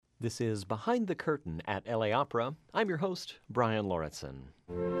This is Behind the Curtain at LA Opera. I'm your host, Brian Lauritzen.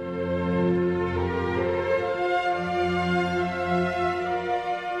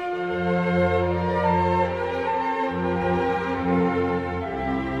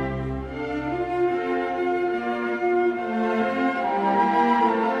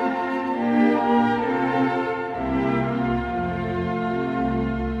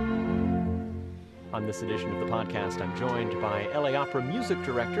 On this edition of the podcast, I'm joined by LA Opera music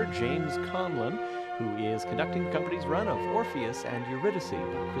director James Conlon, who is conducting the company's run of Orpheus and Eurydice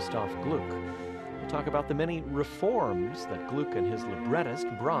by Christoph Gluck. We'll talk about the many reforms that Gluck and his librettist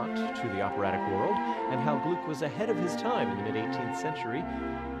brought to the operatic world, and how Gluck was ahead of his time in the mid-18th century,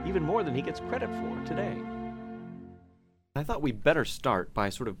 even more than he gets credit for today. I thought we'd better start by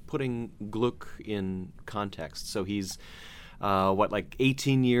sort of putting Gluck in context. So he's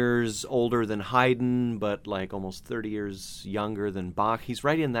 18 years older than Haydn, but like almost 30 years younger than Bach. He's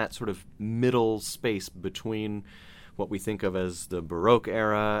right in that sort of middle space between what we think of as the Baroque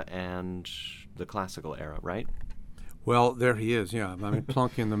era and the classical era, right? Well, there he is, yeah. I mean,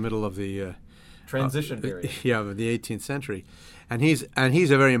 plunk in the middle of the transition period. Of the 18th century. And he's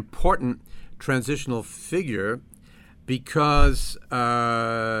a very important transitional figure because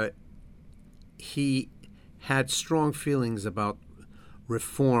he had strong feelings about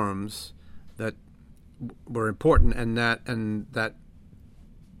reforms that were important, and that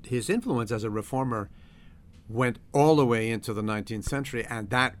his influence as a reformer went all the way into the 19th century, and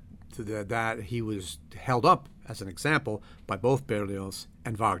that he was held up as an example by both Berlioz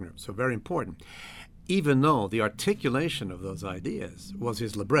and Wagner. So very important. Even though the articulation of those ideas was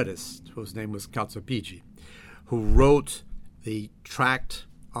his librettist, whose name was Calzapigi, who wrote the tract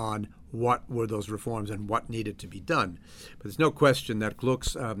on what were those reforms and what needed to be done. But there's no question that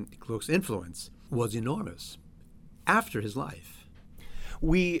Gluck's influence was enormous after his life.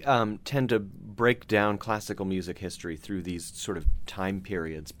 We tend to break down classical music history through these sort of time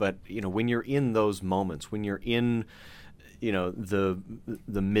periods, but when you're in those moments, when you're in the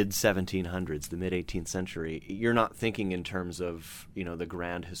mid 1700s, the mid 18th century, you're not thinking in terms of the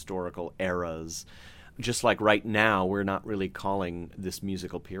grand historical eras. Just like right now, we're not really calling this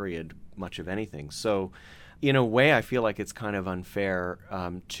musical period much of anything. So in a way, I feel like it's kind of unfair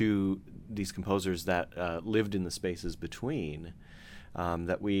to these composers that lived in the spaces between,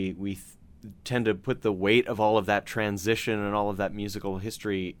 that we tend to put the weight of all of that transition and all of that musical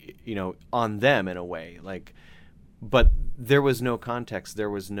history, on them in a way. But there was no context, there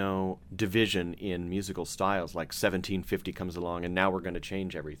was no division in musical styles, like 1750 comes along and now we're going to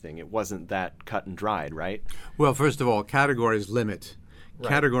change everything. It wasn't that cut and dried, right? Well, first of all, categories limit. Right.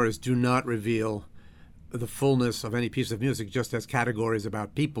 Categories do not reveal the fullness of any piece of music, just as categories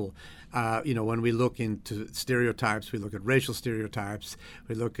about people. When we look into stereotypes, we look at racial stereotypes,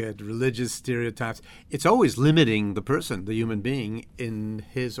 we look at religious stereotypes. It's always limiting the person, the human being, in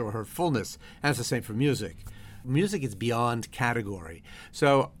his or her fullness. And it's the same for music. Music is beyond category.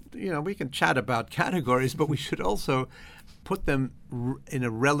 So, we can chat about categories, but we should also put them in a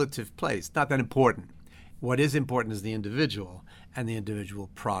relative place. Not that important. What is important is the individual and the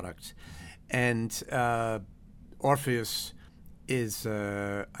individual product. And Orpheus is,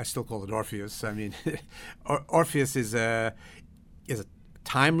 I still call it Orpheus. I mean, Orpheus is a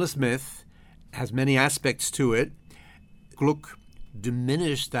timeless myth, has many aspects to it. Gluck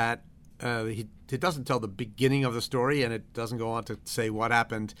diminished that. He doesn't tell the beginning of the story, and it doesn't go on to say what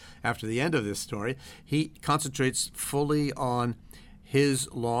happened after the end of this story. He concentrates fully on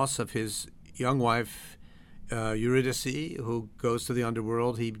his loss of his young wife, Eurydice, who goes to the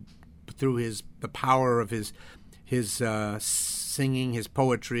underworld. He, through the power of his singing, his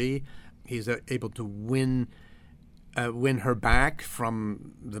poetry, he's able to win her back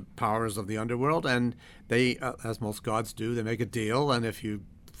from the powers of the underworld. And they, as most gods do, they make a deal, and if you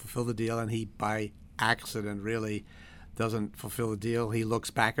fulfill the deal, and he by accident really doesn't fulfill the deal, he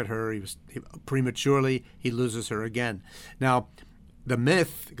looks back at her, prematurely he loses her again. Now the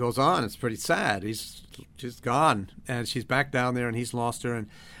myth goes on. It's pretty sad. She's gone, and she's back down there, and he's lost her, and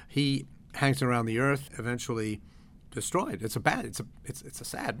he hangs around the earth, eventually destroyed. It's a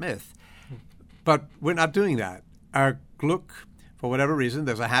sad myth, but we're not doing that. Our Gluck, for whatever reason,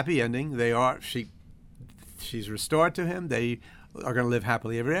 there's a happy ending. She's restored to him. They are going to live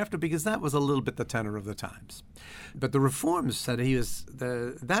happily ever after, because that was a little bit the tenor of the times. But the reforms that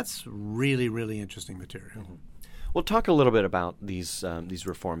that's really, really interesting material. Mm-hmm. Well, talk a little bit about these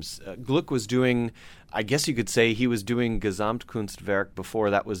reforms. Gluck was doing, I guess you could say, he was doing Gesamtkunstwerk before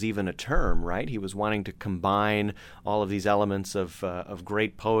that was even a term, right? He was wanting to combine all of these elements of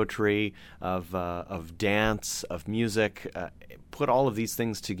great poetry, of dance, of music, put all of these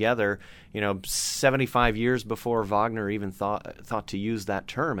things together. 75 years before Wagner even thought to use that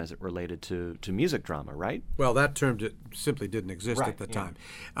term as it related to music drama, right? Well, that term simply didn't exist at the yeah.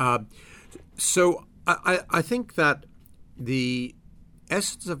 time. So I think that the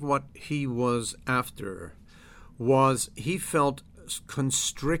essence of what he was after was he felt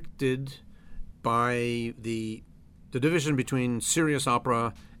constricted by the division between serious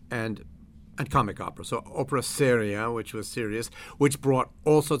opera and comic opera. So opera seria, which was serious, which brought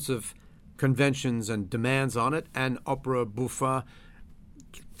all sorts of conventions and demands on it, and opera buffa,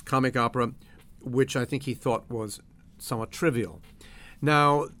 comic opera, which I think he thought was somewhat trivial.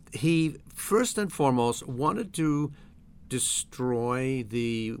 Now, he first and foremost wanted to destroy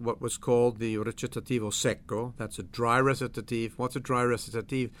what was called the recitativo secco. That's a dry recitative. What's a dry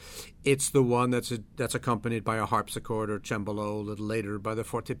recitative? It's the one that's accompanied by a harpsichord or cembalo, a little later by the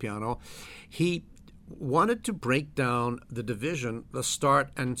fortepiano. He wanted to break down the division, the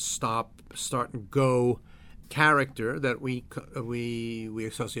start and stop, start and go character that we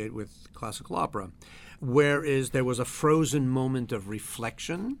associate with classical opera. Whereas there was a frozen moment of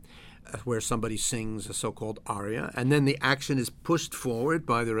reflection where somebody sings a so-called aria, and then the action is pushed forward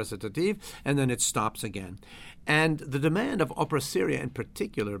by the recitative, and then it stops again. And the demand of opera seria in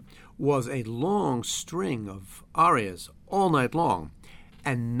particular was a long string of arias all night long.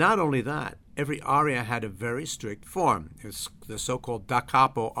 And not only that, every aria had a very strict form. It's the so-called da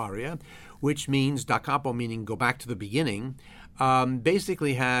capo aria, which means, da capo meaning go back to the beginning,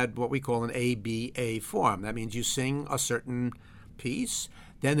 basically had what we call an A-B-A form. That means you sing a certain piece,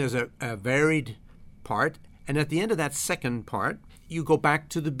 then there's a varied part, and at the end of that second part, you go back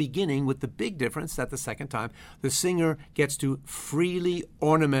to the beginning with the big difference that the second time the singer gets to freely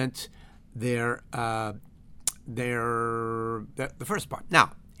ornament the first part.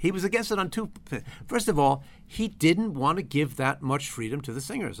 Now, he was against it on two. First of all, he didn't want to give that much freedom to the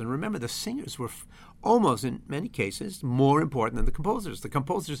singers. And remember, the singers were almost, in many cases, more important than the composers. The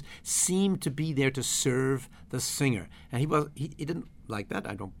composers seemed to be there to serve the singer. And he didn't like that.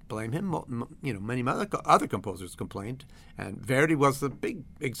 I don't blame him. Many other composers complained. And Verdi was the big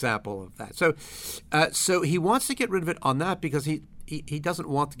example of that. So he wants to get rid of it on that because he doesn't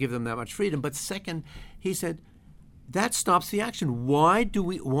want to give them that much freedom. But second, he said, that stops the action. Why do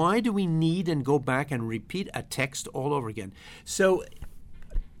we need and go back and repeat a text all over again? So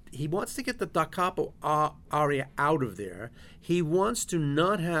he wants to get the da capo aria out of there. He wants to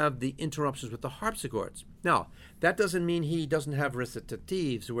not have the interruptions with the harpsichords. Now, that doesn't mean he doesn't have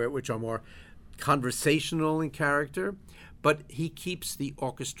recitatives, which are more conversational in character, but he keeps the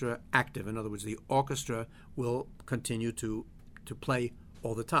orchestra active. In other words, the orchestra will continue to play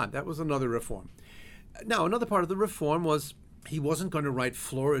all the time. That was another reform. Now, another part of the reform was he wasn't going to write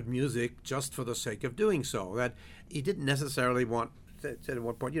florid music just for the sake of doing so. That he didn't necessarily want, said at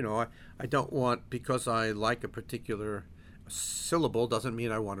one point, I don't want, because I like a particular syllable, doesn't mean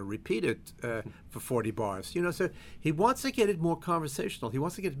I want to repeat it for 40 bars. So he wants to get it more conversational. He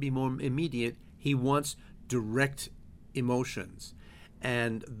wants to get it to be more immediate. He wants direct emotions.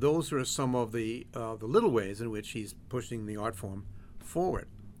 And those are some of the little ways in which he's pushing the art form forward.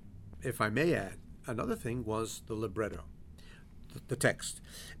 If I may add, another thing was the libretto, the text.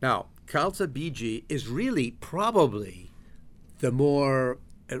 Now, Calza BG is really probably the more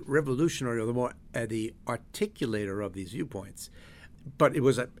revolutionary, or the more the articulator of these viewpoints. But it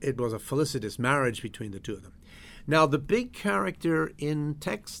was a felicitous marriage between the two of them. Now, the big character in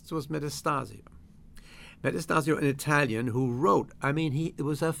text was Metastasio. Metastasio, an Italian who wrote, it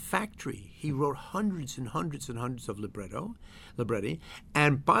was a factory. He wrote hundreds and hundreds and hundreds of libretti.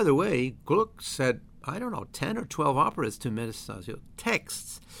 And by the way, Gluck said, 10 or 12 operas to Metastasio,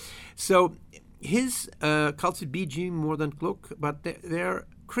 texts. So his Calza BG more than Gluck, but their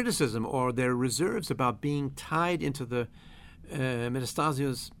criticism or their reserves about being tied into the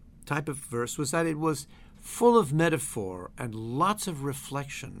Metastasio's type of verse was that it was full of metaphor and lots of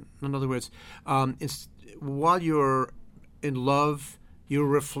reflection. In other words, while you're in love, you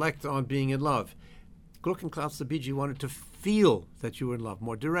reflect on being in love. Gluck and Calza BG wanted to feel that you were in love,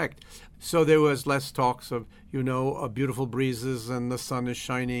 more direct. So there was less talks of, beautiful breezes and the sun is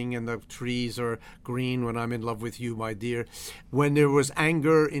shining and the trees are green when I'm in love with you, my dear. When there was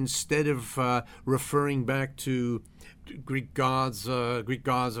anger, instead of referring back to Greek gods or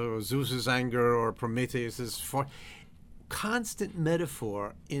Zeus's anger or Prometheus's constant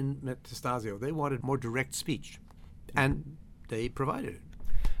metaphor in Metastasio. They wanted more direct speech. and they provided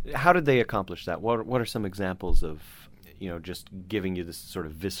it. How did they accomplish that? What are some examples of, just giving you this sort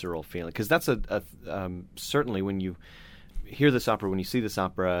of visceral feeling? Because that's certainly when you hear this opera, when you see this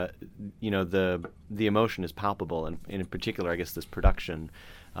opera, the emotion is palpable, and in particular, I guess this production.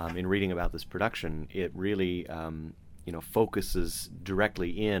 In reading about this production, it really focuses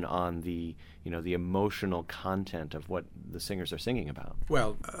directly in on the emotional content of what the singers are singing about.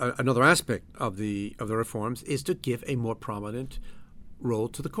 Well, another aspect of the reforms is to give a more prominent role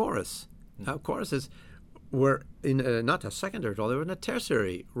to the chorus. Now, choruses were in not a secondary role; they were in a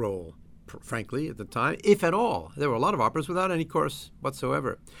tertiary role, frankly, at the time, if at all. There were a lot of operas without any chorus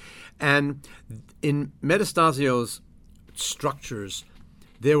whatsoever, and in Metastasio's structures,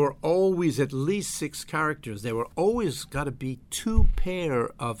 there were always at least 6 characters. There were always got to be 2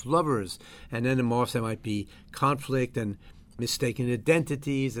 pair of lovers. And then amongst there might be conflict and mistaken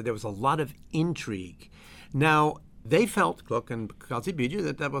identities. And there was a lot of intrigue. Now, they felt, Gluck and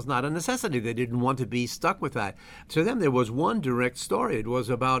KUSC, that was not a necessity. They didn't want to be stuck with that. To them, there was one direct story. It was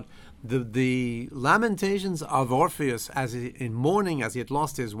about the lamentations of Orpheus in mourning as he had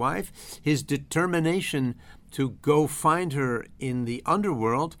lost his wife, his determination to go find her in the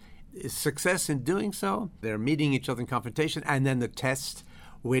underworld, his success in doing so. They're meeting each other in confrontation, and then the test,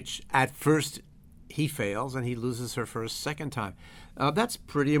 which at first he fails and he loses her for a second time. That's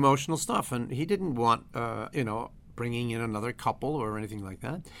pretty emotional stuff, and he didn't want, bringing in another couple or anything like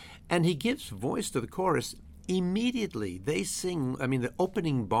that. And he gives voice to the chorus immediately. They sing, the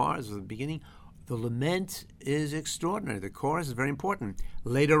opening bars of the beginning, the lament is extraordinary. The chorus is very important.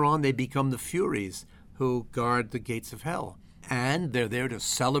 Later on, they become the Furies, who guard the gates of hell. And they're there to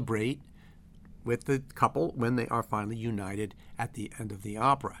celebrate with the couple when they are finally united at the end of the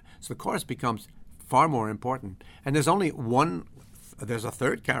opera. So the chorus becomes far more important. And there's only there's a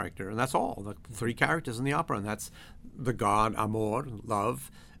third character, and that's all. The 3 characters in the opera, and that's the god Amor,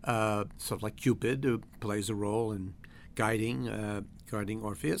 love, sort of like Cupid, who plays a role in guarding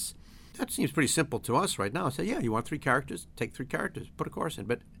Orpheus. That seems pretty simple to us right now. Say, you want 3 characters? Take 3 characters, put a chorus in.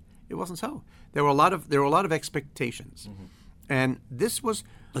 But it wasn't so. There were a lot of expectations, and this was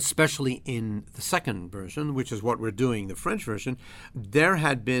especially in the second version, which is what we're doing. The French version, there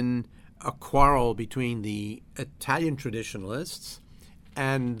had been a quarrel between the Italian traditionalists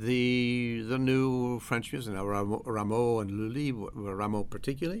and the new French music, Rameau and Lully, Rameau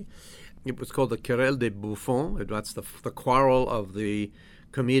particularly. It was called the Querelle des Bouffons. That's the quarrel of the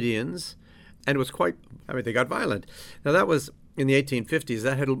comedians, and it was they got violent. Now that was in the 1850s.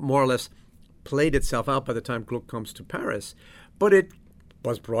 That had more or less played itself out by the time Gluck comes to Paris, but it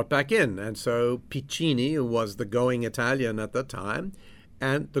was brought back in. And so Piccini, who was the going Italian at the time,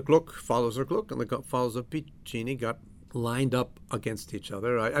 and the Gluck followers of Gluck and the followers of Piccini got lined up against each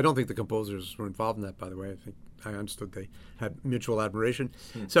other. I don't think the composers were involved in that, by the way. I understood they had mutual admiration.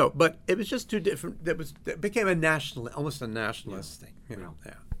 So, but it was just too different. It became almost a nationalist thing.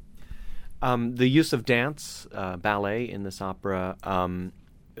 The use of dance, ballet in this opera,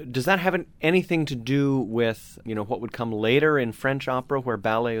 does that have anything to do with what would come later in French opera, where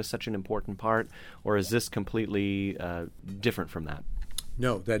ballet is such an important part, or is this completely different from that?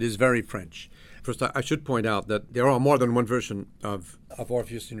 No, that is very French. First, I should point out that there are more than one version of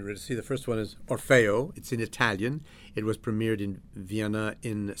Orpheus and Eurydice. The first one is Orfeo. It's in Italian. It was premiered in Vienna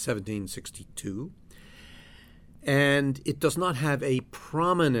in 1762. And it does not have a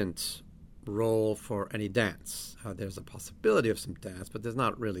prominent role for any dance. There's a possibility of some dance, but it's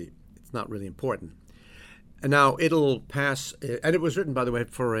not really important. And now it'll pass, and it was written, by the way,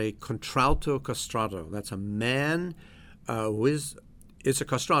 for a contralto castrato. That's a man who is a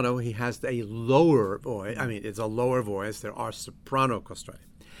castrato. He has a lower voice. It's a lower voice. There are soprano castrati.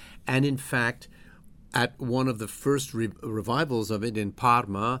 And in fact, at one of the first revivals of it in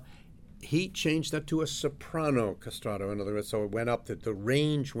Parma, he changed that to a soprano castrato. In other words, so it went up, the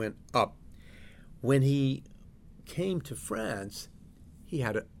range went up. When he came to France, he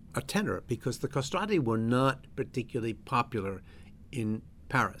had a tenor, because the castrati were not particularly popular in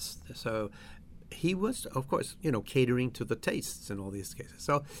Paris. So he was, of course, catering to the tastes in all these cases.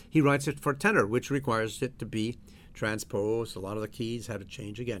 So he writes it for tenor, which requires it to be transposed. A lot of the keys had to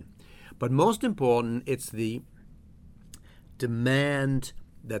change again. But most important, it's the demand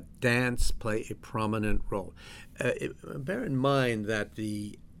that dance play a prominent role. Bear in mind that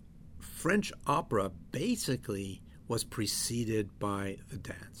the French opera basically was preceded by the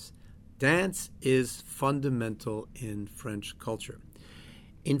dance. Dance is fundamental in French culture.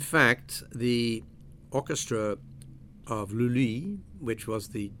 In fact, the orchestra of Lully, which was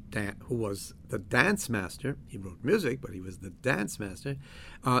who was the dance master. He wrote music, but he was the dance master.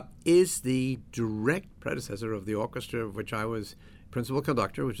 Is the direct predecessor of the orchestra of which I was principal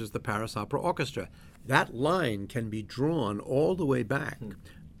conductor, which is the Paris Opera Orchestra. That line can be drawn all the way back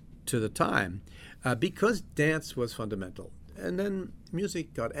to the time because dance was fundamental. And then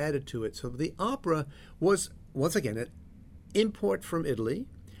music got added to it. So the opera was, once again, an import from Italy,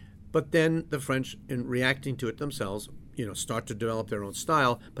 but then the French, in reacting to it themselves, start to develop their own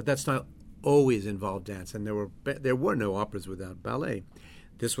style, but that style always involved dance, and there were no operas without ballet.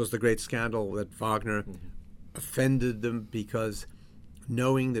 This was the great scandal that Wagner offended them because,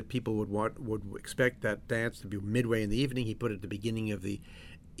 knowing that people would expect that dance to be midway in the evening, he put it at the beginning of the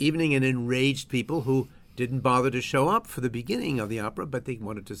evening and enraged people who didn't bother to show up for the beginning of the opera, but they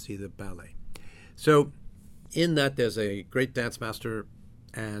wanted to see the ballet. So in that, there's a great dance master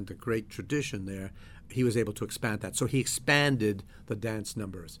and a great tradition there. He was able to expand that. So he expanded the dance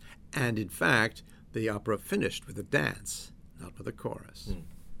numbers. And in fact, the opera finished with a dance, not with a chorus.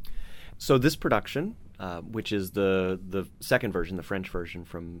 So this production, which is the second version, the French version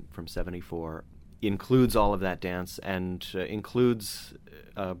from 74, includes all of that dance and includes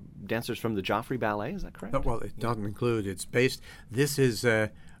dancers from the Joffrey Ballet. Is that correct? Well, it doesn't include. It's based. This is a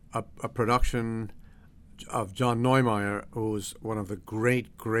production of John Neumeier, who's one of the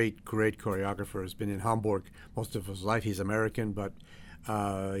great choreographers. Been in Hamburg most of his life. He's American, but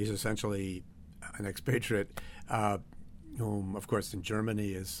he's essentially an expatriate, whom, of course, in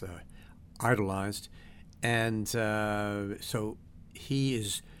Germany is idolized. And so he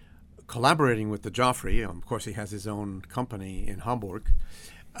is collaborating with the Joffrey. Of course, he has his own company in Hamburg.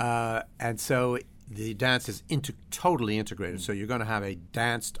 And so the dance is totally integrated. So you're going to have a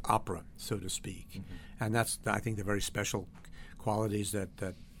danced opera, so to speak. And that's, I think, the very special qualities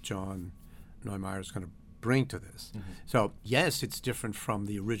that John Neumeier is going to bring to this. So, yes, it's different from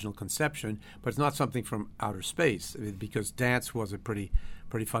the original conception, but it's not something from outer space, because dance was a pretty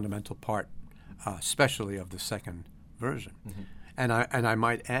fundamental part, especially of the second version. And I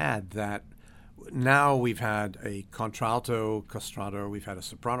might add that now we've had a contralto castrato, we've had a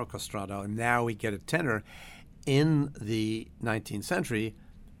soprano castrato, and now we get a tenor. In the 19th century,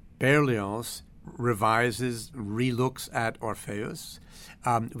 Berlioz relooks at Orpheus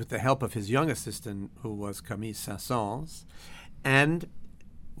with the help of his young assistant, who was Camille Saint-Saëns. And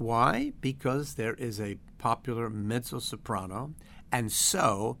why? Because there is a popular mezzo-soprano, and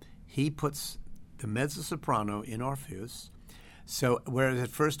so he puts the mezzo-soprano in Orpheus. So whereas at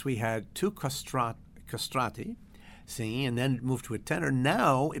first we had two castrati singing and then moved to a tenor,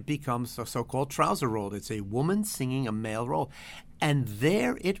 now it becomes a so-called trouser role. It's a woman singing a male role. And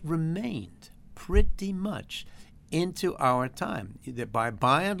there it remained pretty much into our time.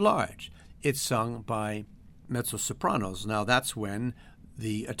 By and large, it's sung by mezzo-sopranos. Now that's when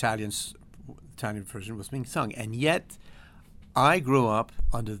the Italian version was being sung. And yet I grew up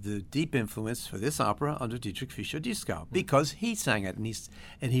under the deep influence for this opera under Dietrich Fischer-Dieskau because he sang it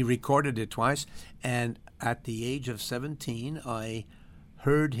and he recorded it twice. And at the age of 17, I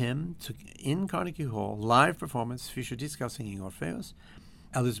heard him in Carnegie Hall, live performance, Fischer-Dieskau singing Orpheus,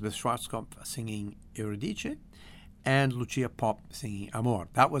 Elizabeth Schwarzkopf singing Eurydice, and Lucia Popp singing Amor.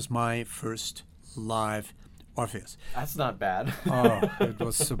 That was my first live Orpheus. That's not bad. Oh, it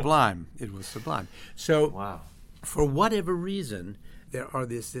was sublime. It was sublime. So, wow. For whatever reason, there are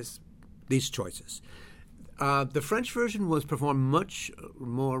these choices. The French version was performed much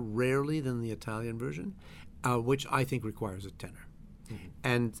more rarely than the Italian version, which I think requires a tenor.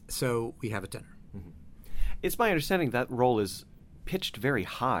 And so we have a tenor. It's my understanding that role is pitched very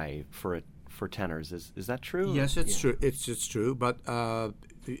high for tenors. Is that true? Yes, it's true. It's true. But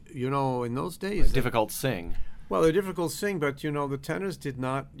in those days, difficult to sing. Well, they're difficult to sing, but the tenors did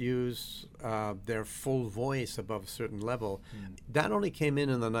not use their full voice above a certain level. That only came in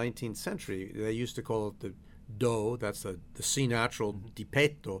the 19th century. They used to call it the do. That's the C natural di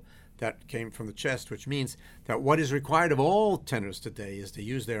petto. That came from the chest, which means that what is required of all tenors today is to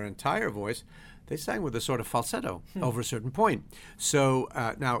use their entire voice. They sang with a sort of falsetto over a certain point. So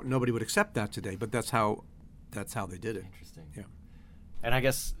now nobody would accept that today, but that's how they did it. Interesting. Yeah. And I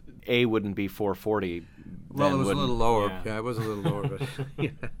guess A wouldn't be 440. Well, it was a little lower. Yeah, it was a little lower. But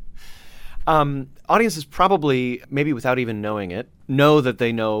yeah. Audiences probably, maybe without even knowing it, know that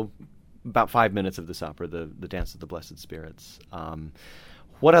they know about 5 minutes of this opera, the Dance of the Blessed Spirits.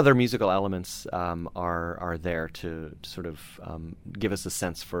 What other musical elements are there to sort of give us a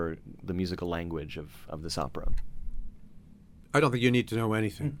sense for the musical language of this opera? I don't think you need to know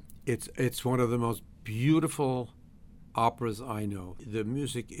anything. It's one of the most beautiful operas I know. The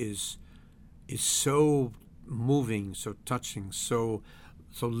music is so moving, so touching, so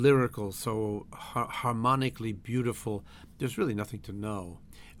lyrical, so harmonically beautiful. There's really nothing to know.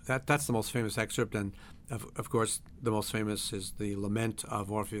 That's the most famous excerpt, and of course the most famous is the lament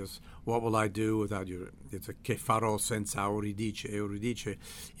of Orpheus. What will I do without you? It's a che farò senza Eurydice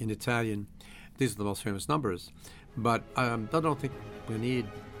in Italian. These are the most famous numbers, but I don't think we need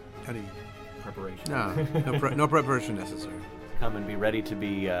any preparation. No preparation necessary. Come and be ready to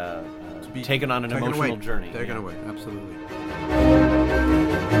be taken on an emotional journey. Taken away, absolutely.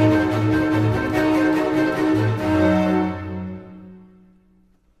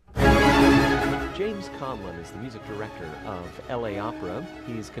 James Conlon is the music director of LA Opera.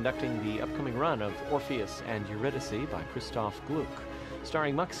 He's conducting the upcoming run of Orpheus and Eurydice by Christoph Gluck,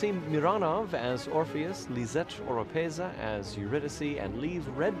 starring Maxim Mironov as Orpheus, Lisette Oropeza as Eurydice, and Lev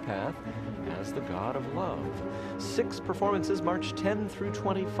Redpath as the God of Love. 6 performances March 10 through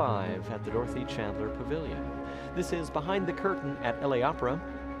 25 at the Dorothy Chandler Pavilion. This is Behind the Curtain at LA Opera.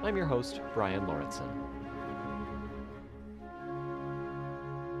 I'm your host, Brian Lauritzen.